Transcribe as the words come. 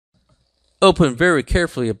Open very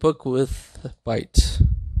carefully a book with a bite.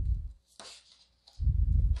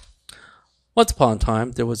 Once upon a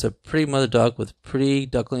time, there was a pretty mother duck with pretty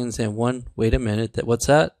ducklings and one. Wait a minute, what's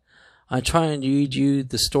that? I'm trying to read you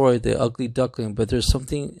the story of the ugly duckling, but there's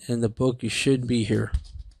something in the book you shouldn't be here.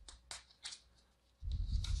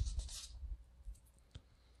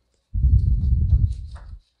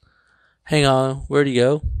 Hang on, where'd he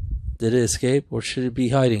go? Did it escape, or should it be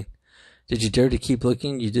hiding? Did you dare to keep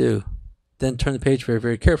looking? You do. Then turn the page very,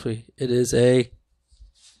 very carefully. It is a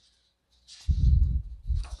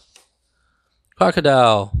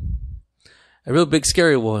crocodile. A real big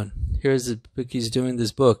scary one. Here's the book he's doing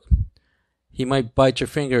this book. He might bite your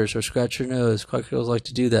fingers or scratch your nose. Crocodiles like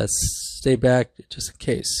to do that. Stay back just in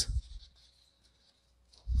case.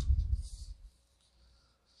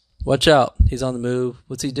 Watch out. He's on the move.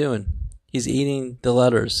 What's he doing? He's eating the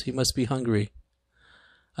letters. He must be hungry.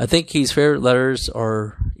 I think his favorite letters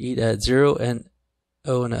are eat at 0 and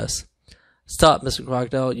O and S. Stop, Mr.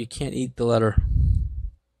 Crocodile. You can't eat the letter.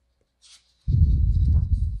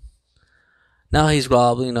 Now he's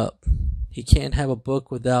gobbling up. He can't have a book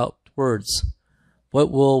without words.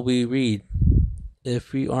 What will we read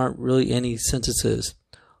if we aren't really any sentences?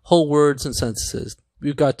 Whole words and sentences.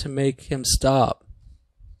 We've got to make him stop.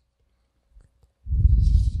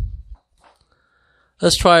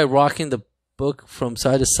 Let's try rocking the book from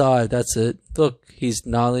side to side. That's it. Look, he's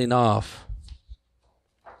nodding off.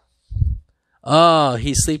 Ah,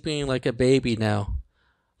 he's sleeping like a baby now.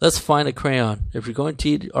 Let's find a crayon. If you're going to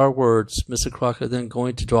eat our words, Mr. Crocodile, then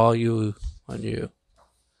going to draw you on you.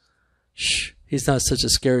 Shh, he's not such a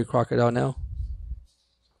scary crocodile now.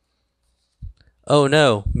 Oh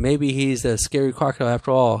no, maybe he's a scary crocodile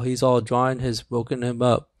after all. He's all drawing has woken him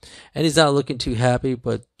up. And he's not looking too happy,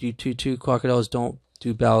 but you two crocodiles don't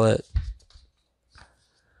do ballet.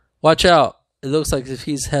 Watch out. It looks like if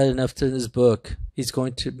he's had enough in his book, he's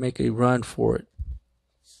going to make a run for it.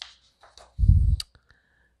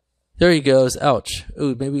 There he goes. Ouch.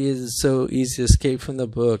 Ooh, maybe it is so easy to escape from the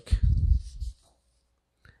book.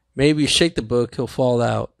 Maybe you shake the book, he'll fall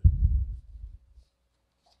out.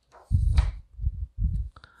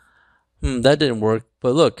 That didn't work.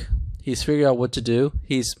 But look, he's figured out what to do.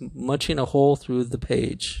 He's munching a hole through the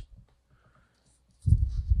page.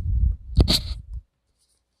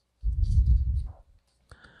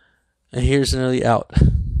 And here's nearly out.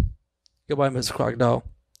 Goodbye, Mr. Crocodile.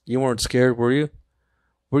 You weren't scared, were you?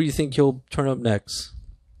 Where do you think he'll turn up next?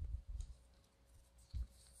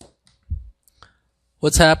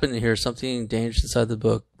 What's happening here? Something dangerous inside the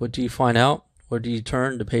book. What do you find out? Or do you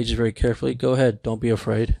turn the pages very carefully? Go ahead. Don't be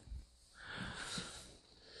afraid.